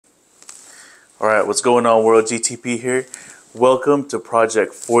All right, what's going on, World? GTP here. Welcome to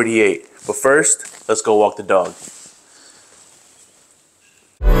Project 48. But first, let's go walk the dog.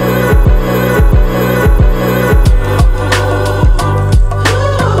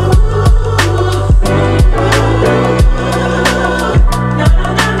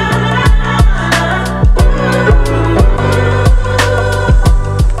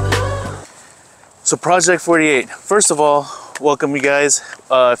 So Project 48, first of all, welcome you guys.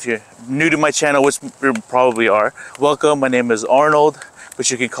 If you're new to my channel, which you probably are, welcome. My name is Arnold, but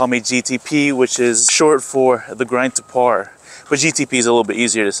you can call me GTP, which is short for the grind to par. But GTP is a little bit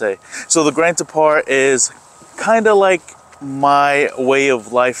easier to say. So the grind to par is kind of like my way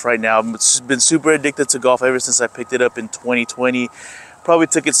of life right now. I've been super addicted to golf ever since I picked it up in 2020. Probably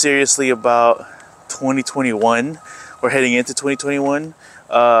took it seriously about 2021. We're heading into 2021.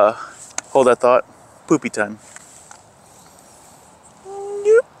 Hold that thought. Poopy time.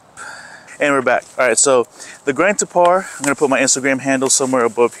 Yep. And we're back. All right, so the grind to par, I'm gonna put my Instagram handle somewhere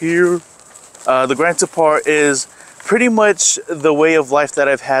above here. The grind to par is pretty much the way of life that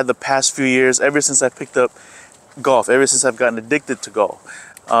I've had the past few years, ever since I picked up golf, ever since I've gotten addicted to golf.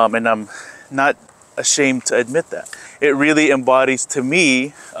 And I'm not ashamed to admit that. It really embodies to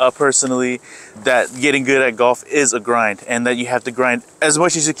me personally that getting good at golf is a grind, and that you have to grind as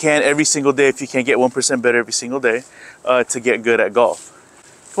much as you can every single day if you can't get 1% better every single day to get good at golf.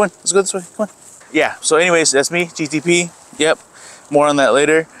 Come on, let's go this way, come on. Yeah, so anyways, that's me, GTP. Yep, more on that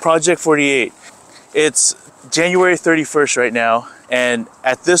later. Project 48. It's January 31st right now, and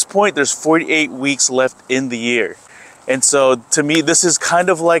at this point there's 48 weeks left in the year. And so to me, this is kind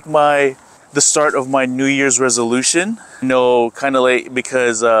of like the start of my New Year's resolution. No, kind of late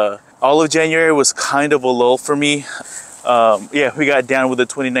because all of January was kind of a lull for me. Yeah, we got down with the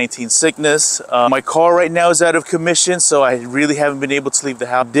 2019 sickness. My car right now is out of commission, so I really haven't been able to leave the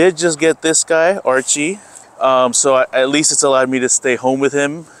house. Did just get this guy, Archie. So at least it's allowed me to stay home with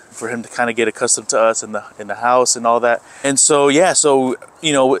him, for him to kind of get accustomed to us in the house and all that. And so yeah, so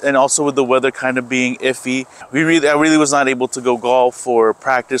you know, and also with the weather kind of being iffy, I really was not able to go golf or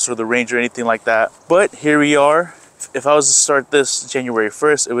practice or the range or anything like that. But here we are. If I was to start this January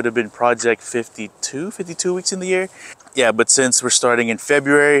 1st, it would have been Project 52 weeks in the year. Yeah, but since we're starting in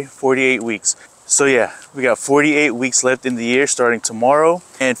February, 48 weeks. So yeah, we got 48 weeks left in the year starting tomorrow.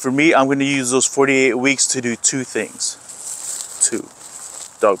 And for me, I'm gonna use those 48 weeks to do two things.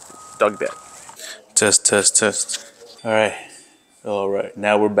 Dog bed. Test. All right,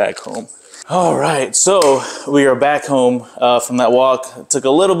 now we're back home. All right, so we are back home from that walk. It took a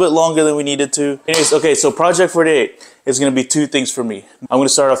little bit longer than we needed to. Anyways, okay, so Project 48 is gonna be two things for me. I'm gonna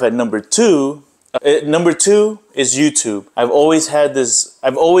start off at number two. Number two is YouTube. I've always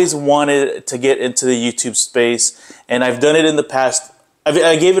wanted to get into the YouTube space, and I've done it in the past.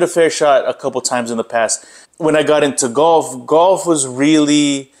 I gave it a fair shot a couple times in the past. When I got into golf was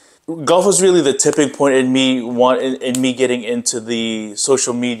really the tipping point in me getting into the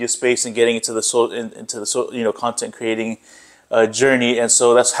social media space and getting into the content creating journey. And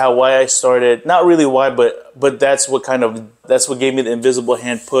so that's why I started. Not really why, but that's what gave me the invisible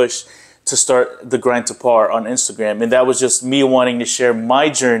hand push to start the grind to par on Instagram. And that was just me wanting to share my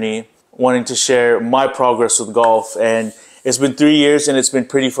journey, wanting to share my progress with golf. And it's been 3 years and it's been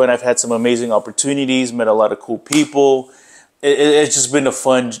pretty fun. I've had some amazing opportunities, met a lot of cool people. It's just been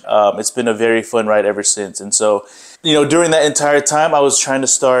it's been a very fun ride ever since. And so, you know, during that entire time, I was trying to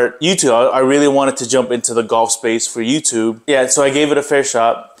start YouTube. I really wanted to jump into the golf space for YouTube. Yeah, so I gave it a fair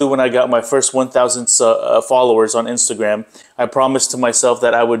shot. When I got my first 1,000 followers on Instagram, I promised to myself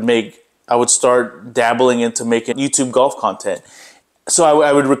that I would start dabbling into making YouTube golf content. So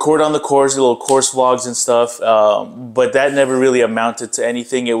I would record on the course, little course vlogs and stuff, but that never really amounted to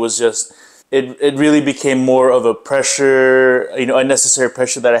anything. It was just, it really became more of a pressure, you know, unnecessary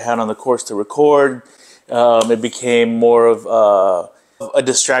pressure that I had on the course to record. It became more of a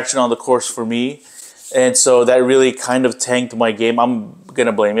distraction on the course for me. And so that really kind of tanked my game. I'm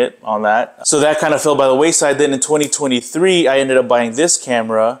gonna blame it on that. So that kind of fell by the wayside. Then in 2023, I ended up buying this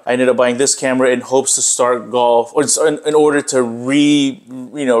camera. I ended up buying this camera in hopes to start golf, or in order to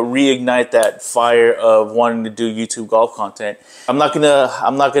reignite that fire of wanting to do YouTube golf content. I'm not gonna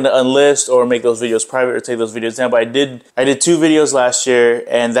unlist or make those videos private or take those videos down, but I did 2 videos last year,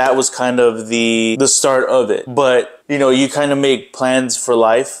 and that was kind of the start of it. But you know, you kind of make plans for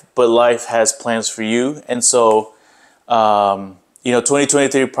life, but life has plans for you. And so, you know,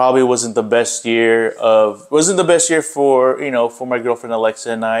 2023 probably wasn't the best year for, you know, for my girlfriend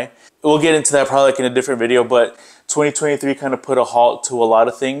Alexa and I. We'll get into that probably like in a different video, but 2023 kind of put a halt to a lot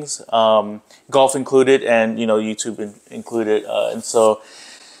of things, golf included, and, you know, YouTube included. And so,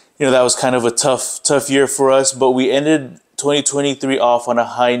 you know, that was kind of a tough year for us, but we ended 2023 off on a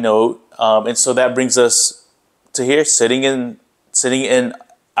high note. And so that brings us to here, sitting in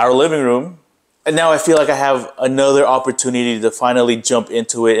our living room. And now I feel like I have another opportunity to finally jump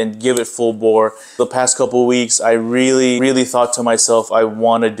into it and give it full bore. The past couple of weeks, I really thought to myself, I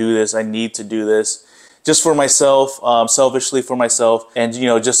want to do this. I need to do this just for myself, selfishly for myself. And, you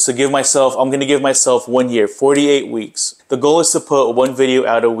know, just to give myself, I'm going to give myself 1 year, 48 weeks. The goal is to put one video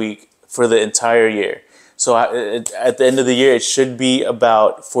out a week for the entire year. So at the end of the year, it should be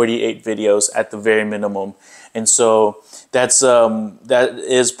about 48 videos at the very minimum. And so that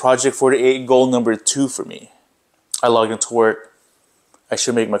is Project 48 goal number 2 for me. I logged into work. I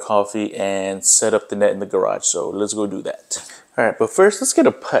should make my coffee and set up the net in the garage. So let's go do that. All right, but first let's get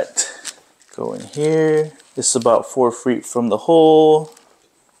a putt. Go in here. This is about 4 feet from the hole.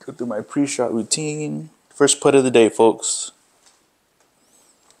 Go through my pre-shot routine. First putt of the day, folks.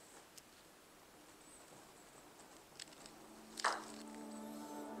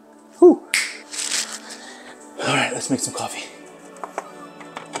 Whew. All right, let's make some coffee.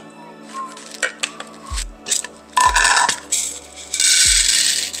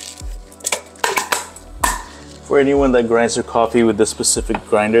 For anyone that grinds their coffee with this specific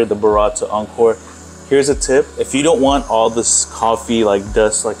grinder, the Baratza Encore, here's a tip. If you don't want all this coffee like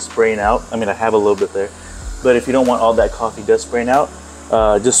dust like spraying out, I mean, I have a little bit there, but if you don't want all that coffee dust spraying out,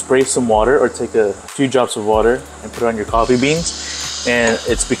 just spray some water or take a few drops of water and put it on your coffee beans. And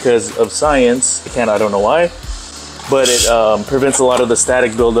it's because of science, again, I don't know why, but it prevents a lot of the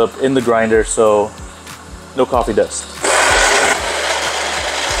static buildup in the grinder, so no coffee dust.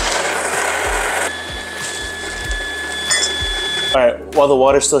 All right, while the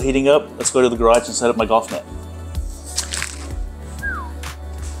water's still heating up, let's go to the garage and set up my golf net.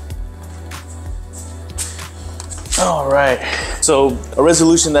 All right, so a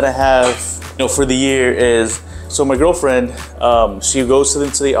resolution that I have, you know, for the year is, so my girlfriend, she goes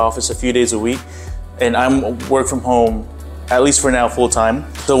to the office a few days a week, and I'm work from home, at least for now, full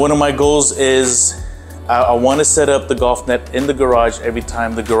time. So one of my goals is I want to set up the golf net in the garage every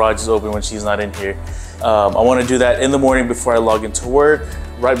time the garage is open when she's not in here. I want to do that in the morning before I log into work,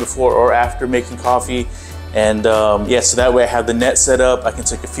 right before or after making coffee. And yeah, so that way I have the net set up. I can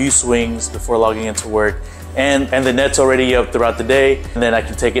take a few swings before logging into work. And the net's already up throughout the day. And then I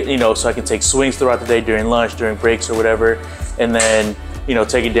can take it, you know, so I can take swings throughout the day during lunch, during breaks or whatever. And then, you know,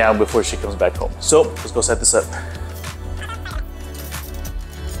 take it down before she comes back home. So let's go set this up.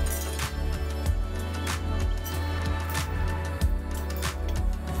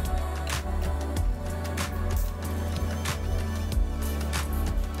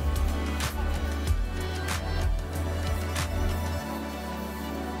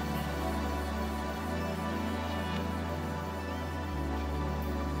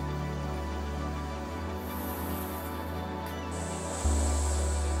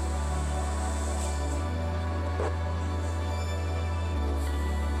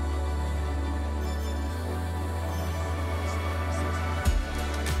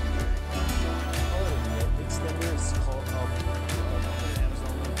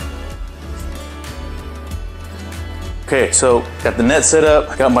 Okay, so got the net set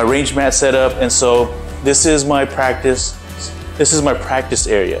up, got my range mat set up, and so this is my practice. This is my practice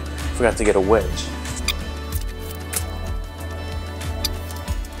area. Forgot to get a wedge.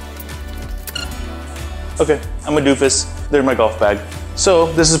 Okay, I'm a doofus. They're my golf bag.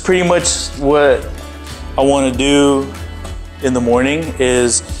 So this is pretty much what I want to do in the morning,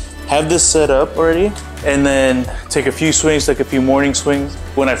 is have this set up already, and then take a few swings, like a few morning swings.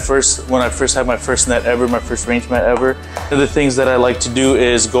 When I first had my first net ever, my first range mat ever, one of the things that I like to do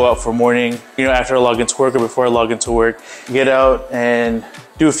is go out for morning, you know, after I log into work or before I log into work, get out and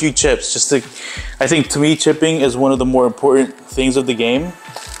do a few chips. Just to, I think to me, chipping is one of the more important things of the game.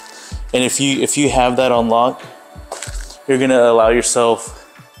 And if you have that on lock, you're gonna allow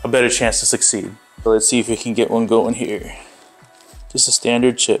yourself a better chance to succeed. So let's see if we can get one going here. Just a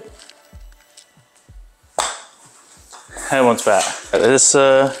standard chip. That one's bad. Let's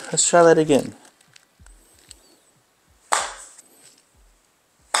try that again.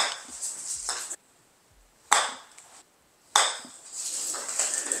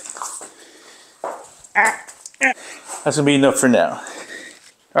 That's gonna be enough for now.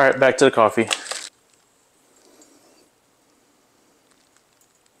 All right, back to the coffee.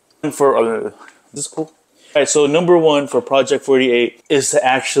 This is cool. All right, so number one for Project 48 is to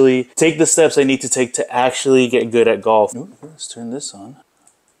actually take the steps I need to take to actually get good at golf. Ooh, let's turn this on.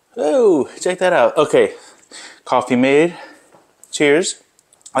 Oh, check that out. Okay, coffee made. Cheers.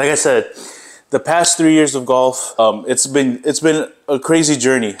 Like I said, The past 3 years of golf, it's been a crazy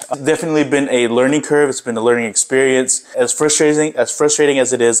journey. Definitely been a learning curve. It's been a learning experience. As frustrating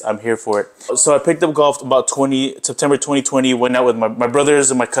as it is, I'm here for it. So I picked up golf about September 2020. Went out with my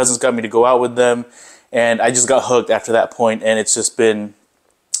brothers and my cousins got me to go out with them, and I just got hooked after that point. And it's just been,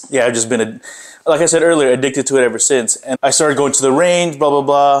 yeah, I've just been like I said earlier, addicted to it ever since. And I started going to the range, blah blah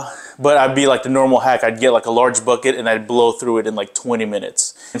blah. But I'd be like the normal hack. I'd get like a large bucket and I'd blow through it in like 20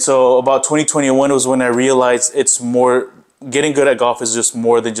 minutes. And so about 2021 was when I realized it's more, getting good at golf is just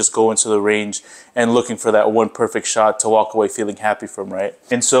more than just going to the range and looking for that one perfect shot to walk away feeling happy from, right?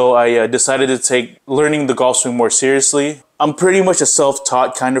 And so I decided to take learning the golf swing more seriously. I'm pretty much a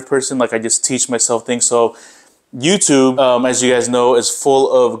self-taught kind of person. Like I just teach myself things. So YouTube, as you guys know, is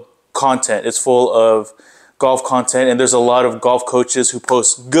full of content. It's full of golf content, and there's a lot of golf coaches who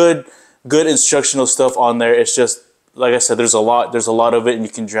post good instructional stuff on there. It's just, like I said, there's a lot of it and you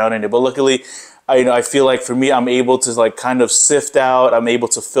can drown in it. But luckily, I feel like for me, I'm able to like kind of sift out, I'm able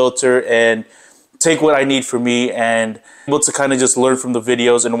to filter and take what I need for me, and able to kind of just learn from the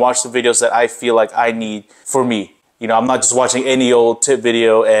videos and watch the videos that I feel like I need for me. You know, I'm not just watching any old tip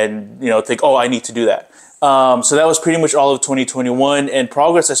video and, you know, think, oh, I need to do that. So that was pretty much all of 2021, and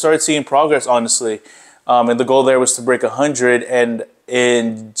progress, I started seeing progress, honestly. And the goal there was to break 100. And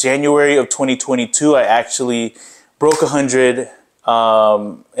in January of 2022, I actually broke 100.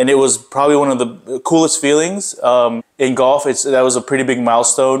 And it was probably one of the coolest feelings in golf. That was a pretty big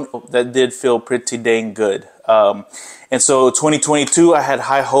milestone. That did feel pretty dang good. And so 2022, I had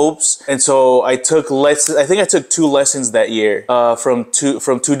high hopes. And so I took lessons. I think I took 2 lessons that year from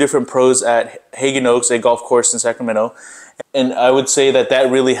two different pros at Hagen Oaks, a golf course in Sacramento. And I would say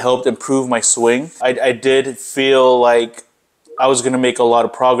that really helped improve my swing. I did feel like I was going to make a lot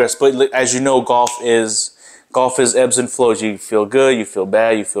of progress. But as you know, golf is ebbs and flows. You feel good, you feel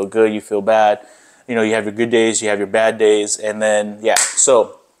bad, you feel good, you feel bad. You know, you have your good days, you have your bad days. And then, yeah,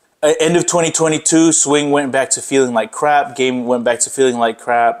 so end of 2022, swing went back to feeling like crap. Game went back to feeling like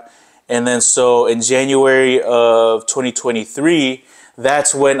crap. And then so in January of 2023,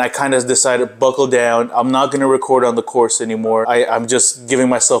 that's when I kind of decided, buckle down. I'm not going to record on the course anymore. I'm just giving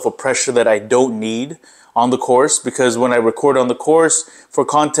myself a pressure that I don't need on the course, because when I record on the course for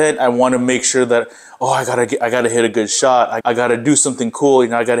content, I want to make sure that, oh, I gotta hit a good shot. I gotta do something cool.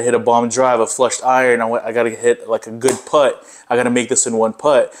 You know, I gotta hit a bomb drive, a flushed iron. I gotta hit like a good putt. I gotta make this in one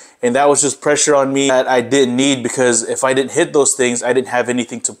putt. And that was just pressure on me that I didn't need, because if I didn't hit those things, I didn't have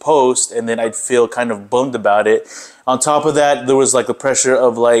anything to post, and then I'd feel kind of bummed about it. On top of that, there was like the pressure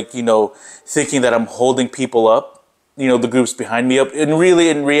of like, you know, thinking that I'm holding people up, you know, the groups behind me up. And really,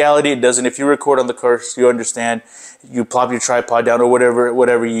 in reality, it doesn't. If you record on the course, you understand. You plop your tripod down or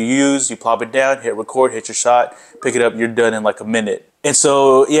whatever you use, you plop it down, hit record, hit your shot, pick it up, you're done in like a minute. And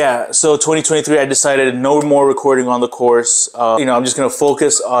so, yeah, so 2023, I decided no more recording on the course. You know, I'm just going to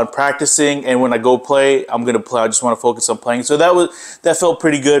focus on practicing, and when I go play, I'm going to play. I just want to focus on playing. So that felt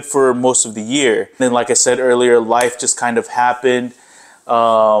pretty good for most of the year. And then, like I said earlier, life just kind of happened.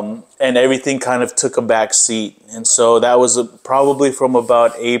 And everything kind of took a back seat. And so that was probably from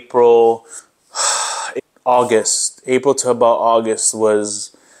about April to about August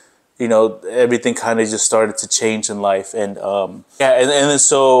was, you know, everything kind of just started to change in life. And yeah, and then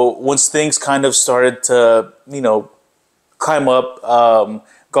so once things kind of started to, you know, climb up,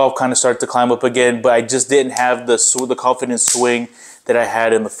 golf kind of started to climb up again, but I just didn't have the confident swing that I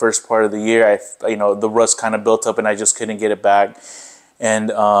had in the first part of the year. You know, the rust kind of built up and I just couldn't get it back. And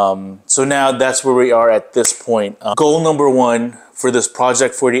so now that's where we are at this point. Goal number 1 for this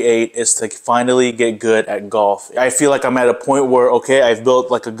Project 48 is to finally get good at golf. I feel like I'm at a point where, okay, I've built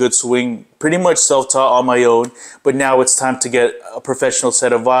like a good swing, pretty much self-taught on my own, but now it's time to get a professional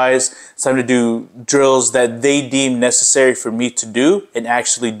set of eyes. It's time to do drills that they deem necessary for me to do and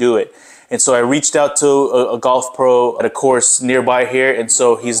actually do it. And so I reached out to a golf pro at a course nearby here, and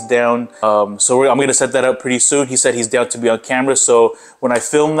so he's down. I'm going to set that up pretty soon. He said he's down to be on camera, so when I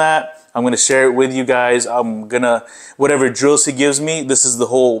film that, I'm going to share it with you guys. I'm going to, whatever drills he gives me, this is the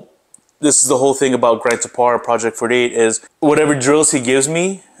whole thing about Grind to Par Project 48 is whatever drills he gives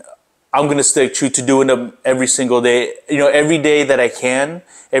me, I'm going to stick true to doing them every single day. You know, every day that I can,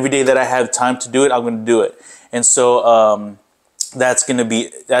 every day that I have time to do it, I'm going to do it. And so, that's gonna be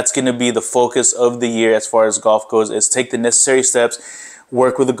the focus of the year as far as golf goes, is take the necessary steps,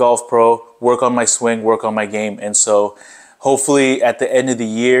 work with a golf pro, work on my swing, work on my game. And so hopefully at the end of the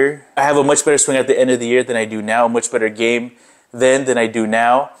year, I have a much better swing at the end of the year than I do now, a much better game then than I do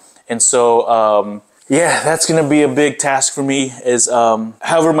now. And so yeah, that's gonna be a big task for me, is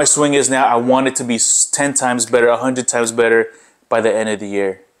however my swing is now, I want it to be 10 times better, 100 times better by the end of the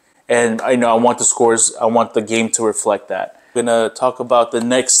year. and I know I want the scores, I want the game to reflect that. I'm gonna talk about the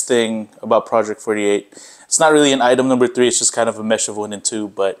next thing about Project 48. It's not really an item number 3, it's just kind of a mesh of 1 and 2,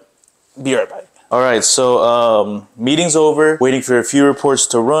 but be right back. All right, so meeting's over, waiting for a few reports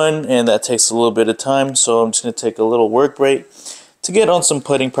to run, and that takes a little bit of time, so I'm just gonna take a little work break to get on some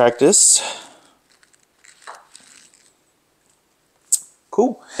putting practice.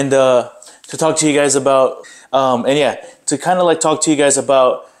 Cool. And to talk to you guys about, to kind of like talk to you guys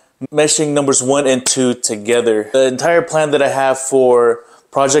about meshing numbers 1 and 2 together. The entire plan that I have for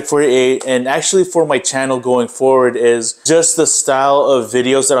Project 48 and actually for my channel going forward is just the style of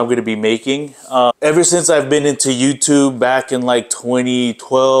videos that I'm going to be making. Ever since I've been into YouTube back in like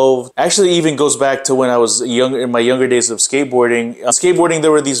 2012, actually even goes back to when I was young, in my younger days of skateboarding. Skateboarding,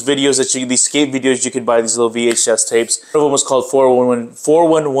 there were these videos that these skate videos you could buy, these little VHS tapes. One of them was called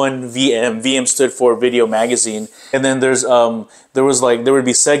 411 VM. VM stood for Video Magazine. And then there would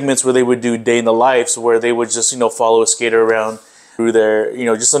be segments where they would do day in the lives, where they would just, follow a skater around through their,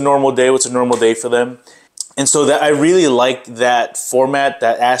 just a normal day. What's a normal day for them? And so that I really liked that format,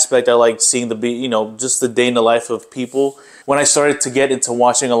 that aspect. I liked seeing just the day in the life of people. When I started to get into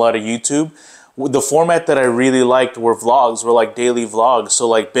watching a lot of YouTube, the format that I really liked were vlogs, were like daily vlogs. So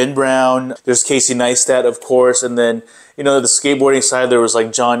like Ben Brown, there's Casey Neistat, of course, and then the skateboarding side, there was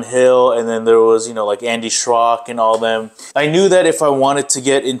like John Hill, and then there was like Andy Schrock and all them. I knew that if I wanted to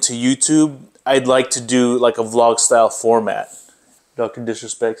get into YouTube, I'd like to do like a vlog style format. Dr.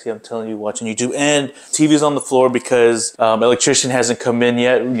 Disrespect, see, I'm telling you, watching YouTube. And TV's on the floor because electrician hasn't come in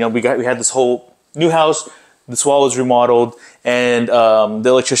yet. We had this whole new house, this wall was remodeled, and the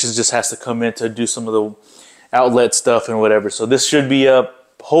electrician just has to come in to do some of the outlet stuff and whatever. So this should be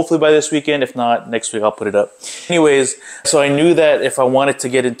up hopefully by this weekend. If not, next week I'll put it up. Anyways, so I knew that if I wanted to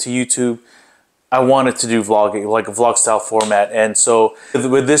get into YouTube, I wanted to do vlogging, like a vlog style format. And so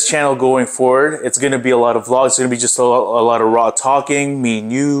with this channel going forward, it's going to be a lot of vlogs. It's going to be just a lot of raw talking, me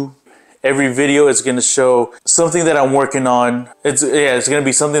and you. Every video is going to show something that I'm working on. It's going to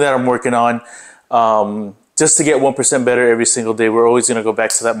be something that I'm working on just to get 1% better every single day. We're always going to go back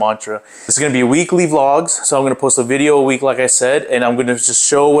to that mantra. It's going to be weekly vlogs. So I'm going to post a video a week, like I said, and I'm going to just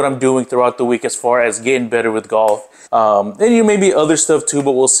show what I'm doing throughout the week as far as getting better with golf. And maybe other stuff too,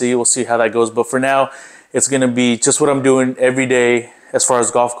 but we'll see how that goes. But for now, it's going to be just what I'm doing every day as far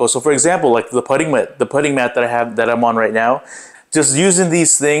as golf goes. So for example, like the putting mat that I'm on right now, just using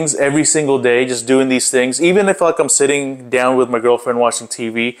these things every single day, just doing these things, even if like I'm sitting down with my girlfriend watching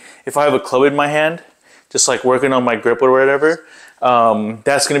TV, if I have a club in my hand, just like working on my grip or whatever,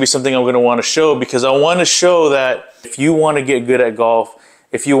 that's going to be something I'm going to want to show, because I want to show that if you want to get good at golf,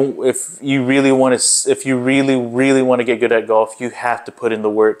 if you really want to get good at golf, you have to put in the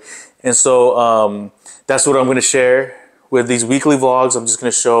work. And so that's what I'm going to share with these weekly vlogs. I'm just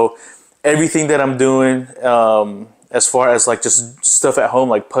going to show everything that I'm doing as far as like just stuff at home,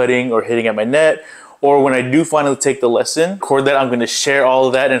 like putting or hitting at my net, or when I do finally take the lesson, record that. I'm going to share all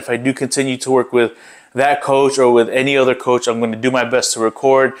of that. And if I do continue to work with that coach or with any other coach, I'm going to do my best to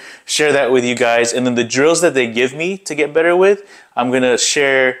record, share that with you guys. And then the drills that they give me to get better with, I'm going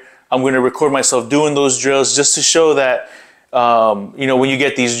to record myself doing those drills just to show that, when you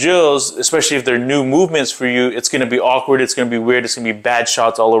get these drills, especially if they're new movements for you, it's going to be awkward. It's going to be weird. It's going to be bad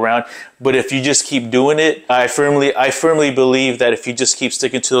shots all around. But if you just keep doing it, I firmly believe that if you just keep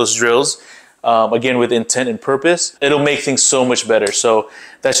sticking to those drills, again, with intent and purpose, it'll make things so much better. So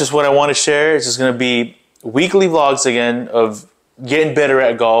that's just what I want to share. It's just going to be weekly vlogs again of getting better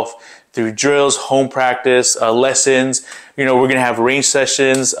at golf through drills, home practice, lessons. We're going to have range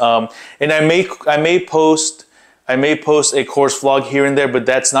sessions, and I may post a course vlog here and there, but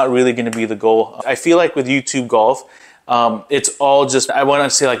that's not really going to be the goal. I feel like with YouTube golf, it's all just, I want to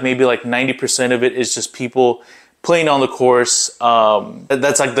say like maybe like 90% of it is just people playing on the course.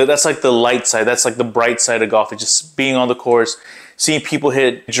 That's like the light side. That's like the bright side of golf. It's just being on the course, seeing people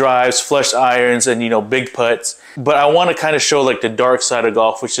hit drives, flush irons, and big putts. But I want to kind of show like the dark side of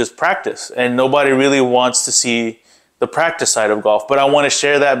golf, which is practice. And nobody really wants to see the practice side of golf. But I want to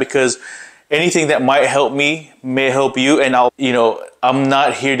share that because anything that might help me may help you. And I'm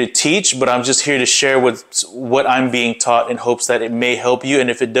not here to teach, but I'm just here to share what I'm being taught in hopes that it may help you. And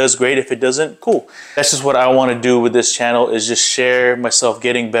if it does, great. If it doesn't, cool. That's just what I want to do with this channel, is just share myself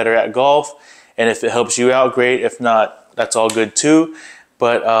getting better at golf. And if it helps you out, great. If not, that's all good too.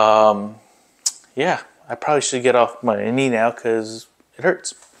 But yeah, I probably should get off my knee now because it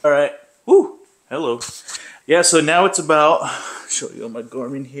hurts. All right. Woo. Hello. Yeah, so now it's about, show you on my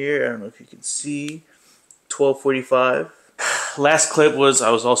Garmin here. I don't know if you can see, 12:45. Last clip was,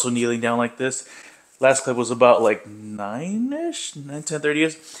 I was also kneeling down like this. Last clip was about like 9-ish, 9, 10,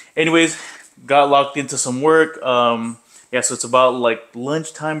 30-ish. Anyways, got locked into some work. Yeah, so it's about like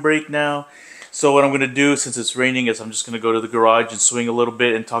lunchtime break now. So what I'm gonna do, since it's raining, is I'm just gonna go to the garage and swing a little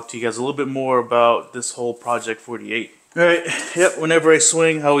bit and talk to you guys a little bit more about this whole Project 48. All right, yep, whenever I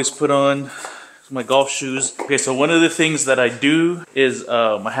swing, I always put on my golf shoes. Okay, so one of the things that I do is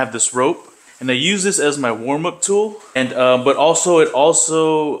I have this rope. And I use this as my warm-up tool, and but also it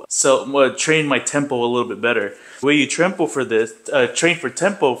also train my tempo a little bit better. The way you train for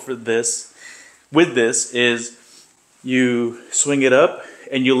tempo for this with this is you swing it up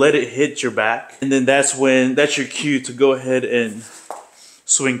and you let it hit your back, and then that's your cue to go ahead and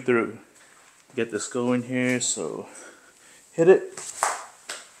swing through. Get this going here, so hit it.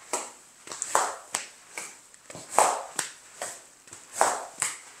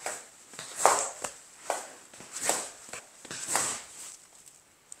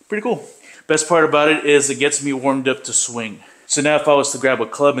 Pretty cool. Best part about it is it gets me warmed up to swing. So now if I was to grab a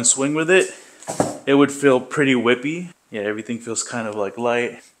club and swing with it, it would feel pretty whippy. Yeah, everything feels kind of like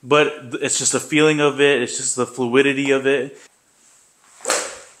light, but it's just the feeling of it. It's just the fluidity of it.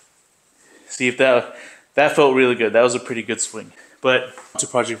 See, if that felt really good. That was a pretty good swing. But to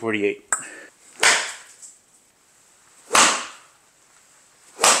Project 48.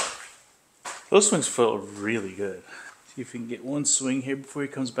 Those swings felt really good. See if we can get one swing here before he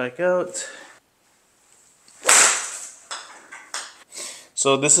comes back out.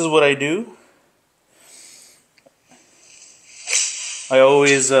 So this is what I do. I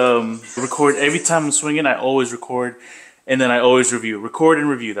always record every time I'm swinging. I always record, and then I always review. Record and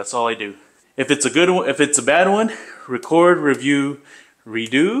review. That's all I do. If it's a good one, if it's a bad one, record, review,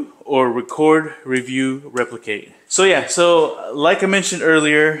 redo, or record, review, replicate. So yeah, so like I mentioned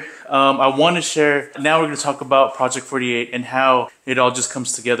earlier, I want to share, now we're going to talk about Project 48 and how it all just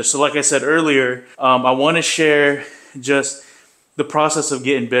comes together. So like I said earlier, I want to share just the process of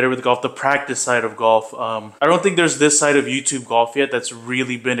getting better with golf, the practice side of golf. I don't think there's this side of YouTube golf yet that's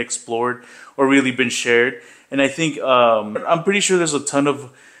really been explored or really been shared. And I think, I'm pretty sure there's a ton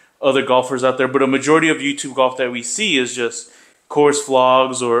of other golfers out there, but a majority of YouTube golf that we see is just course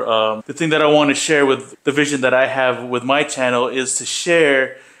vlogs, or the thing that I want to share with the vision that I have with my channel is to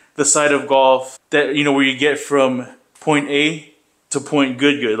share the side of golf that, you know, where you get from point A to point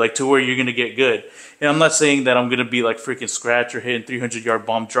good, like to where you're going to get good. And I'm not saying that I'm going to be like freaking scratch or hitting 300-yard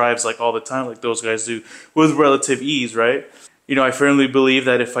bomb drives like all the time like those guys do with relative ease, right? You know, I firmly believe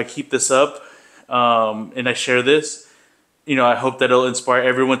that if I keep this up and I share this, you know, I hope that it'll inspire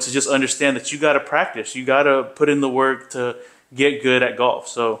everyone to just understand that you got to practice. You got to put in the work to get good at golf.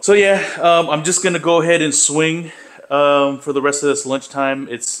 So yeah, I'm just going to go ahead and swing for the rest of this lunchtime.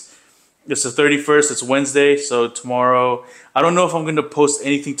 It's the 31st. It's Wednesday, so tomorrow, I don't know if I'm going to post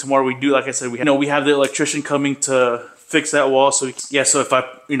anything tomorrow. We do, like I said, we have the electrician coming to fix that wall. So yeah, so if I,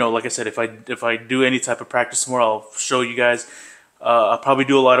 you know, like I said, if I do any type of practice tomorrow, I'll show you guys. I'll probably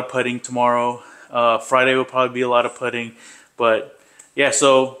do a lot of putting tomorrow. Friday will probably be a lot of putting, but yeah.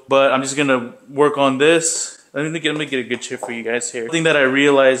 But I'm just gonna work on this. Let me get a good chip for you guys here. The thing that I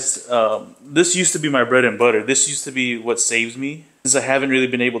realized, this used to be my bread and butter. This used to be what saves me. Since I haven't really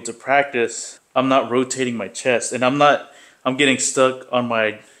been able to practice, I'm not rotating my chest, and I'm getting stuck on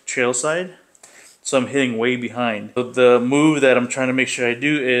my trail side, so I'm hitting way behind. So the move that I'm trying to make sure I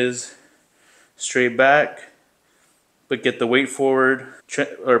do is straight back, but get the weight forward,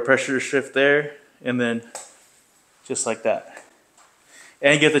 or pressure shift there, and then just like that.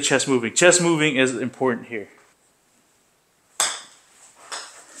 And get the chest moving. Chest moving is important here.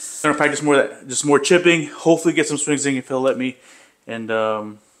 I'm gonna practice more of that, just more chipping. Hopefully get some swings in if he'll let me, and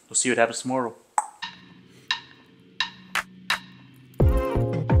we'll see what happens tomorrow.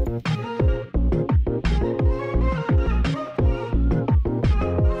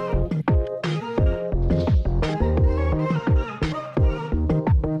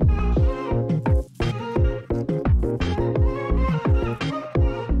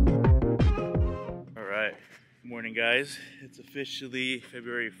 Morning, guys. It's officially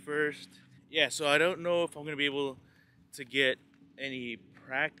February 1st. Yeah, so I don't know if I'm gonna be able to get any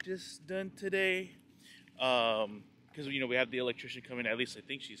practice done today, because you know we have the electrician coming. At least I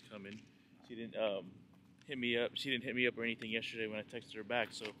think she's coming. She didn't hit me up. She didn't hit me up or anything yesterday when I texted her back.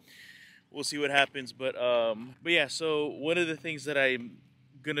 So we'll see what happens. But yeah. So one of the things that I'm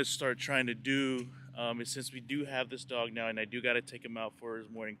gonna start trying to do is, since we do have this dog now, and I do gotta take him out for his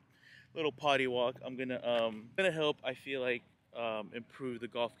morning little potty walk, I'm gonna help, I feel like, improve the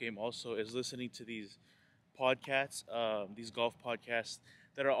golf game also, is listening to these podcasts, these golf podcasts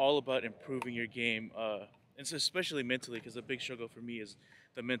that are all about improving your game, and so especially mentally, because the big struggle for me is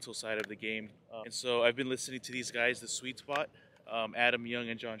the mental side of the game. And so I've been listening to these guys, the Sweet Spot, Adam Young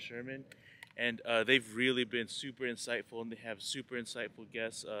and John Sherman, and they've really been super insightful, and they have super insightful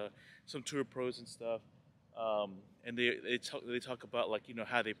guests, some tour pros and stuff. And they talk about, like, you know,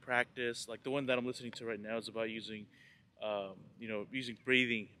 how they practice. Like the one that I'm listening to right now is about using you know, using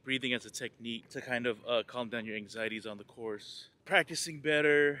breathing as a technique to kind of calm down your anxieties on the course, practicing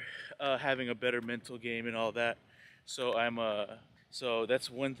better, having a better mental game, and all that. So so that's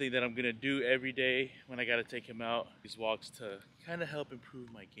one thing that I'm gonna do every day when I gotta take him out. These walks to kind of help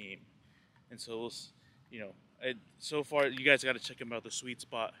improve my game. And so you know, so far you guys got to check him out. The Sweet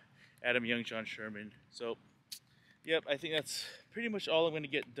Spot, Adam Young, John Sherman. So yep, I think that's pretty much all I'm gonna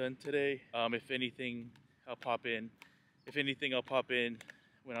get done today. If anything, I'll pop in. If anything, I'll pop in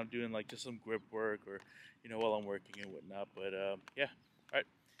when I'm doing like just some grip work, or, you know, while I'm working and whatnot. But yeah, all right,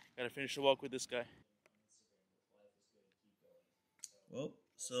 gotta finish the walk with this guy. Well,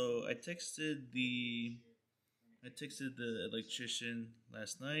 so I texted the electrician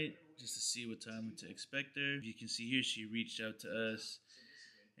last night just to see what time to expect her. You can see here she reached out to us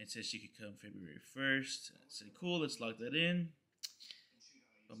and said she could come February 1st. I said, cool, let's lock that in.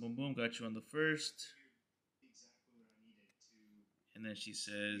 Boom, boom, boom, got you on the 1st. And then she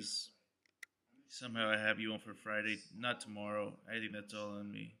says, somehow I have you on for Friday, not tomorrow. I think that's all on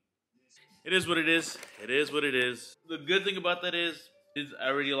me. It is what it is. It is what it is. The good thing about that is I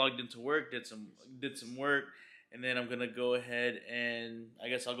already logged into work, did some work, and then I'm gonna go ahead and I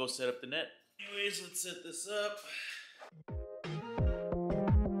guess I'll go set up the net. Anyways, let's set this up.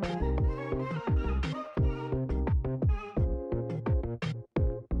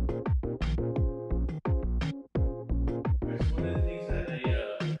 One of the things that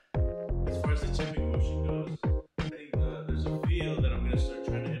as far as the chipping motion goes, I think there's a feel that I'm gonna start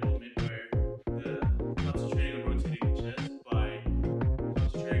trying to implement where concentrating on rotating the chest by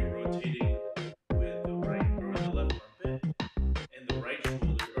concentrating on rotating with the right or the left armpit, and the right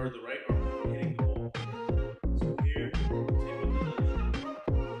shoulder or the right arm hitting the ball. So here, rotate with the left shoulder,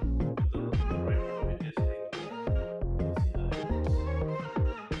 but the right armpit is hitting the ball. Let's see how that goes.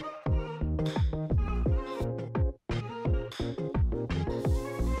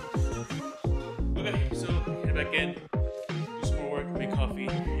 Okay, so head back in, do some more work, make coffee,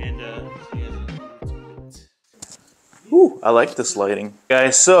 and see you guys in a little bit. Ooh, I like this lighting.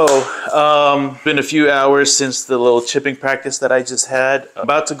 Guys, so, been a few hours since the little chipping practice that I just had.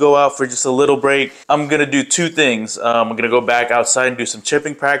 About to go out for just a little break. I'm gonna do two things. I'm gonna go back outside and do some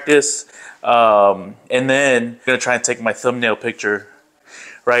chipping practice. And then I'm gonna try and take my thumbnail picture,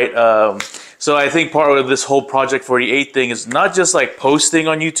 right? So I think part of this whole Project 48 thing is not just like posting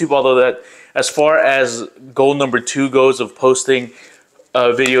on YouTube, although that, as far as goal number 2 goes of posting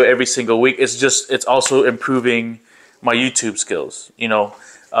a video every single week, it's also improving my YouTube skills. You know,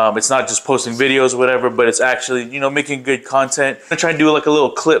 it's not just posting videos or whatever, but it's actually, you know, making good content. I'm gonna try and do like a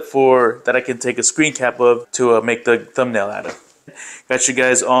little clip that I can take a screen cap of to make the thumbnail out of. Got you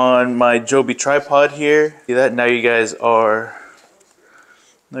guys on my Joby tripod here. See that? Now you guys are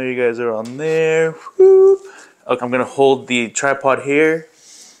on there. Whoop. Okay, I'm gonna hold the tripod here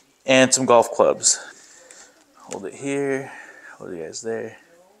and some golf clubs. Hold it here. Hold you guys there.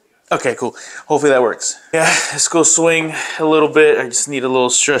 Okay, cool. Hopefully that works. Yeah, let's go swing a little bit. I just need a little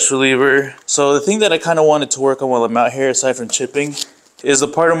stress reliever. So the thing that I kind of wanted to work on while I'm out here, aside from chipping, is the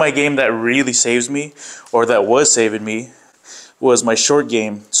part of my game that really saves me, or that was saving me, was my short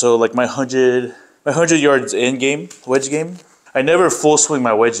game. So like my 100 yards in game, wedge game. I never full swing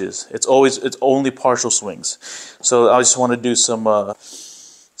my wedges. It's only partial swings. So I just want to do some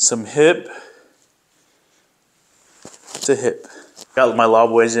hip to hip. Got my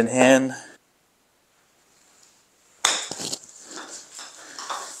lob wedge in hand.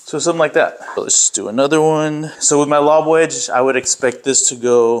 So something like that. So let's just do another one. So with my lob wedge, I would expect this to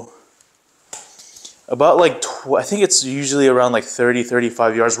go about like, I think it's usually around like 30,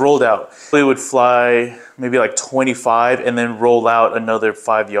 35 yards rolled out. It would fly maybe like 25 and then roll out another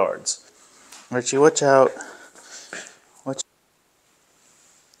 5 yards. Archie, watch out. Watch.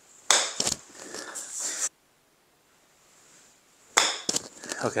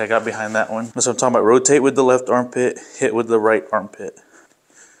 Okay, I got behind that one. So I'm talking about rotate with the left armpit, hit with the right armpit.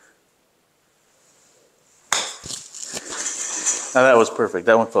 Now that was perfect.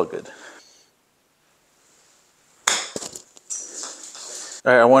 That one felt good.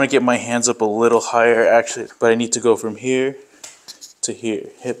 All right, I want to get my hands up a little higher actually, but I need to go from here to here,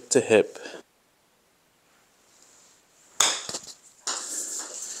 hip to hip.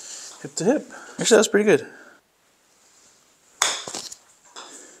 Hip to hip. Actually, that's pretty good.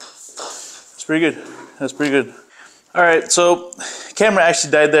 It's pretty good. That's pretty good. All right, so camera actually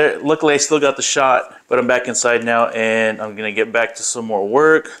died there. Luckily, I still got the shot, but I'm back inside now, and I'm gonna get back to some more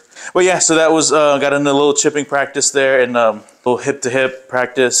work. But yeah, so that was got in a little chipping practice there, and a little hip to hip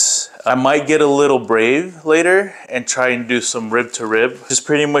practice. I might get a little brave later and try and do some rib to rib. Just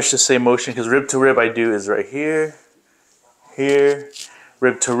pretty much the same motion, because rib to rib I do is right here, here.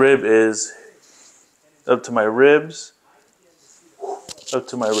 Rib to rib is up to my ribs. Up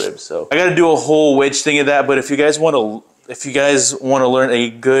to my ribs. So I got to do a whole wedge thing of that. But if you guys want to learn a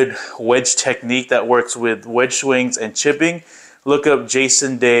good wedge technique that works with wedge swings and chipping, look up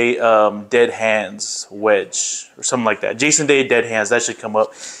Jason Day dead hands wedge or something like that. Jason Day dead hands, that should come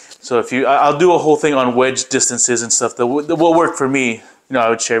up. So if you, I'll do a whole thing on wedge distances and stuff that will work for me. You know, I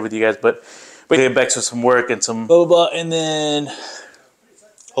would share with you guys. But get back to some work and some blah blah blah, and then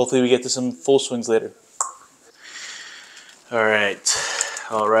hopefully we get to some full swings later. All right.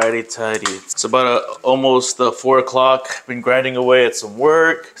 Alrighty, tidy. It's about almost 4 o'clock. Been grinding away at some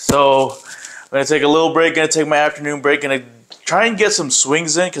work. So I'm gonna take a little break. Gonna take my afternoon break. Gonna try and get some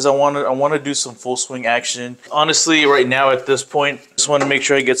swings in because I want to do some full swing action. Honestly, right now at this point, just want to make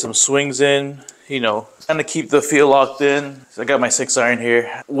sure I get some swings in. You know, kind of keep the feel locked in. So I got my 6-iron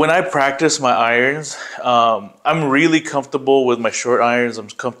here. When I practice my irons, I'm really comfortable with my short irons. I'm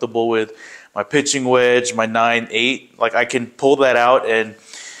comfortable with my pitching wedge, my 9-8, like I can pull that out and,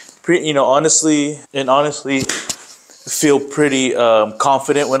 honestly feel pretty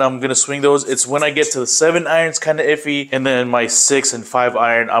confident when I'm gonna swing those. It's when I get to the 7 irons kind of iffy, and then my 6 and 5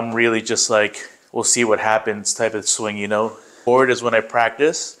 iron, I'm really just like, we'll see what happens type of swing, you know. Forward is when I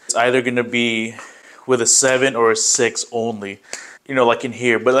practice. It's either gonna be with a 7 or a 6 only. You know, like in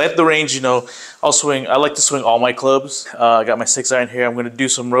here, but at the range, you know, I'll swing. I like to swing all my clubs. I got my 6-iron here. I'm gonna do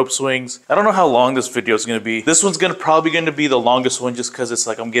some rope swings. I don't know how long this video is gonna be. This one's probably gonna be the longest one, just because it's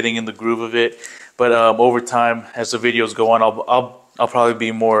like I'm getting in the groove of it. But over time, as the videos go on, I'll probably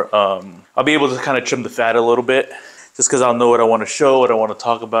be more. I'll be able to kind of trim the fat a little bit, just because I'll know what I want to show, what I want to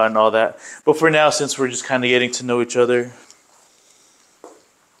talk about, and all that. But for now, since we're just kind of getting to know each other.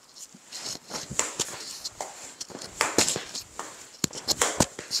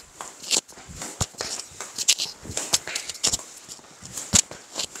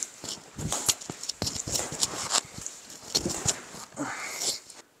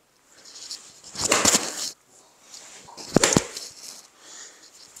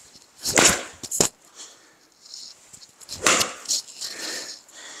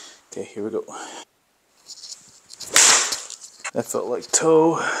 Okay, here we go. That felt like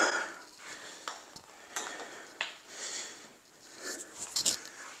toe.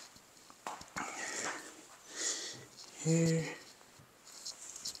 Here.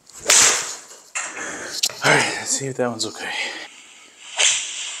 All right, let's see if that one's okay.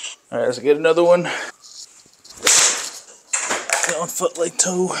 All right, let's get another one. That one felt like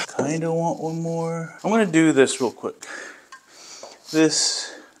toe. Kinda want one more. I'm gonna do this real quick. This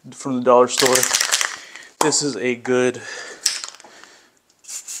from the dollar store. This is a good,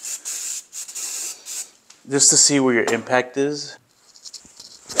 just to see where your impact is.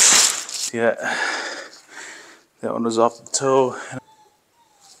 See that? That one was off the toe.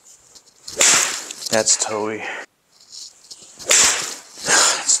 That's toey.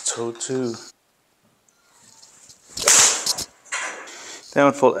 That's toe too. That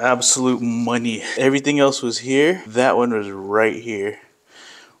one felt absolute money. Everything else was here. That one was right here.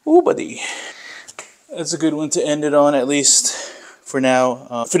 Ooh, buddy. That's a good one to end it on, at least for now.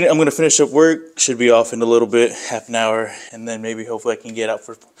 I'm going to finish up work. Should be off in a little bit, half an hour. And then maybe hopefully I can get out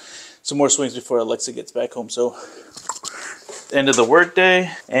for some more swings before Alexa gets back home. So, end of the work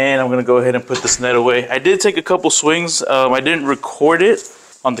day. And I'm going to go ahead and put this net away. I did take a couple swings. I didn't record it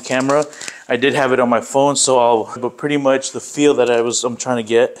on the camera. I did have it on my phone, but pretty much the feel that I'm trying to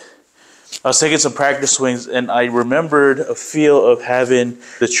get. I was taking some practice swings, and I remembered a feel of having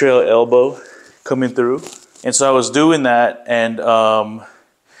the trail elbow coming through, and so I was doing that, and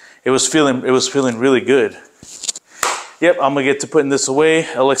it was feeling really good. Yep, I'm gonna get to putting this away.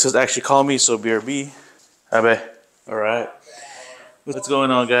 Alexa's actually calling me, so BRB. Bye. All right. What's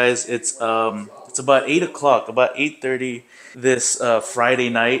going on, guys? It's about 8 o'clock, about 8:30 this Friday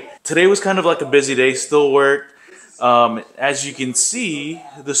night. Today was kind of like a busy day, still work. As you can see,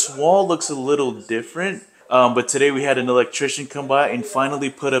 this wall looks a little different, but today we had an electrician come by and finally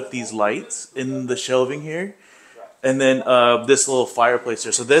put up these lights in the shelving here, and then this little fireplace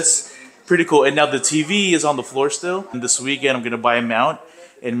here. So that's pretty cool. And now the TV is on the floor still. And this weekend I'm gonna buy a mount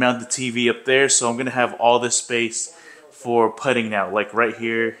and mount the TV up there, so I'm gonna have all this space for putting now, like right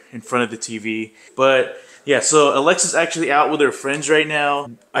here in front of the TV. But Yeah, so Alexa's actually out with her friends right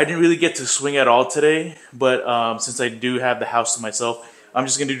now. I didn't really get to swing at all today, but since I do have the house to myself, I'm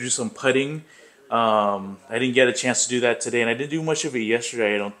just gonna do some putting. I didn't get a chance to do that today, and I didn't do much of it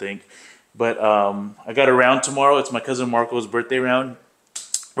yesterday, I don't think. But I got a round tomorrow. It's my cousin Marco's birthday round.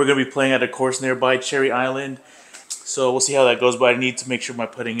 We're gonna be playing at a course nearby, Cherry Island. So we'll see how that goes, but I need to make sure my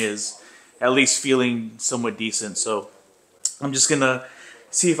putting is at least feeling somewhat decent. So I'm just gonna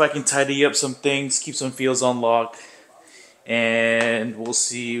see if I can tidy up some things, keep some feels on lock, and we'll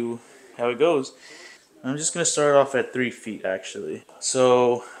see how it goes. I'm just gonna start off at 3 feet actually.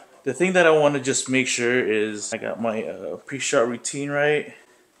 So the thing that I want to just make sure is I got my pre-shot routine right,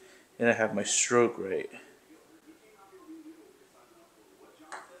 and I have my stroke right.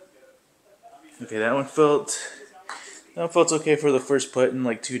 Okay, that one felt okay for the first putt in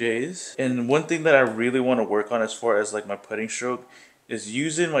like 2 days. And one thing that I really want to work on as far as like my putting stroke is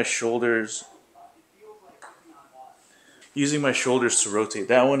using my shoulders to rotate.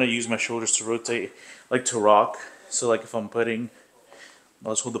 That one I use my shoulders to rotate, like to rock. So like if I'm putting,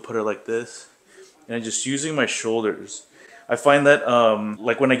 I'll just hold the putter like this, and I'm just using my shoulders. I find that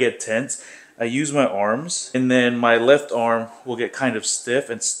like when I get tense, I use my arms, and then my left arm will get kind of stiff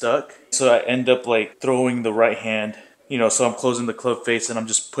and stuck. So I end up like throwing the right hand, you know, so I'm closing the club face and I'm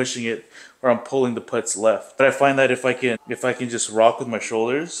just pushing it, or I'm pulling the putts left. But I find that if I can just rock with my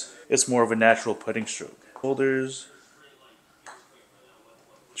shoulders, it's more of a natural putting stroke. Shoulders,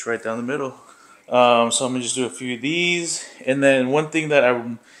 it's right down the middle. So I'm gonna just do a few of these, and then one thing that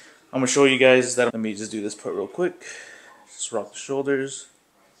I'm gonna show you guys is that, let me just do this putt real quick. Just rock the shoulders.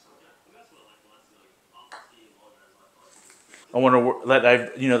 I want to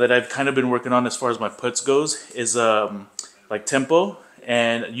that I've kind of been working on as far as my putts goes is like tempo,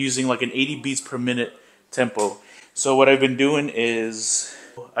 and using like an 80 beats per minute tempo. So what I've been doing is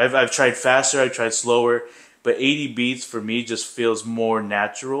I've tried faster, I've tried slower, but 80 beats for me just feels more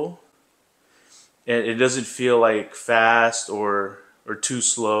natural. And it doesn't feel like fast or too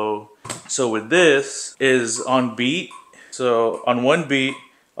slow. So with this is on beat. So on one beat,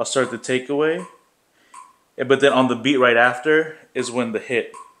 I'll start the takeaway. But then on the beat right after is when the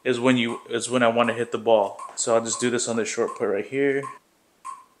hit is when I want to hit the ball. So I'll just do this on this short putt right here.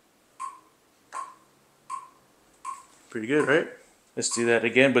 Pretty good, right? Let's do that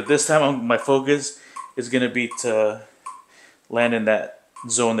again. But this time my focus is gonna be to land in that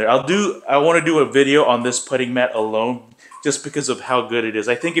zone there. I want to do a video on this putting mat alone, just because of how good it is.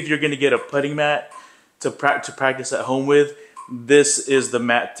 I think if you're gonna get a putting mat to practice at home with, this is the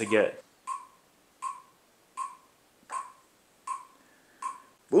mat to get.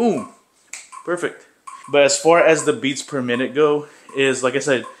 Boom, perfect. But as far as the beats per minute go, is like I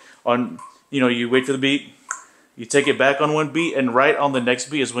said, you wait for the beat, you take it back on one beat, and right on the next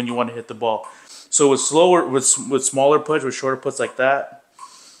beat is when you want to hit the ball. So with smaller putts, with shorter putts like that,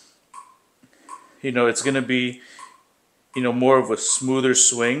 it's gonna be, more of a smoother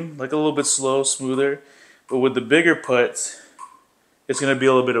swing, like a little bit slow, smoother. But with the bigger putts, it's gonna be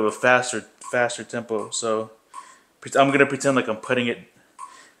a little bit of a faster tempo. So I'm gonna pretend like I'm putting it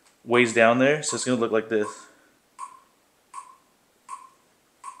ways down there, so it's gonna look like this.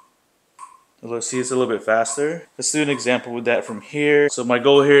 See, it's a little bit faster. Let's do an example with that from here. So my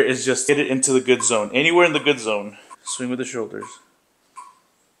goal here is just get it into the good zone, anywhere in the good zone. Swing with the shoulders.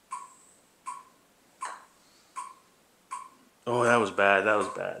 Oh, that was bad. That was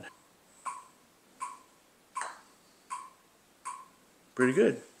bad. Pretty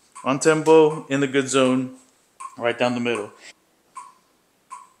good. On tempo, in the good zone, right down the middle.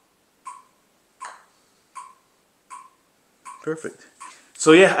 Perfect.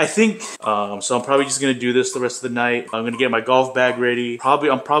 So yeah, I think, so I'm probably just gonna do this the rest of the night. I'm gonna get my golf bag ready.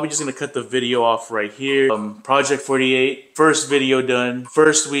 I'm probably just gonna cut the video off right here. Project 48, first video done.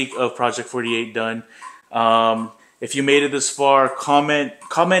 First week of Project 48 done. If you made it this far, comment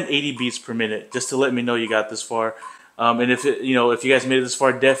 80 beats per minute, just to let me know you got this far. And if you guys made it this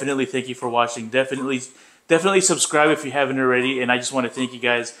far, definitely thank you for watching. Definitely subscribe if you haven't already. And I just want to thank you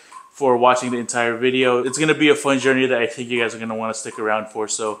guys for watching the entire video. It's gonna be a fun journey that I think you guys are gonna want to stick around for.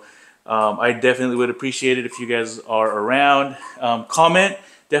 So I definitely would appreciate it if you guys are around.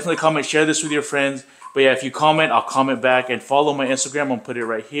 Definitely comment, share this with your friends. But yeah, if you comment, I'll comment back, and follow my Instagram. I'll put it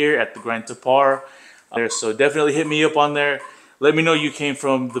right here at the Grind to Par. So definitely hit me up on there. Let me know you came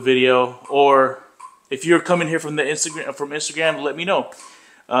from the video, or if you're coming here from Instagram, let me know.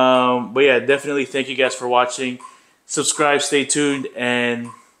 But yeah, definitely thank you guys for watching. Subscribe, stay tuned, and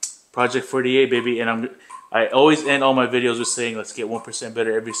Project 48, baby. And I always end all my videos with saying, let's get 1%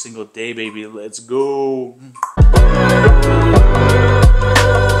 better every single day, baby. Let's go.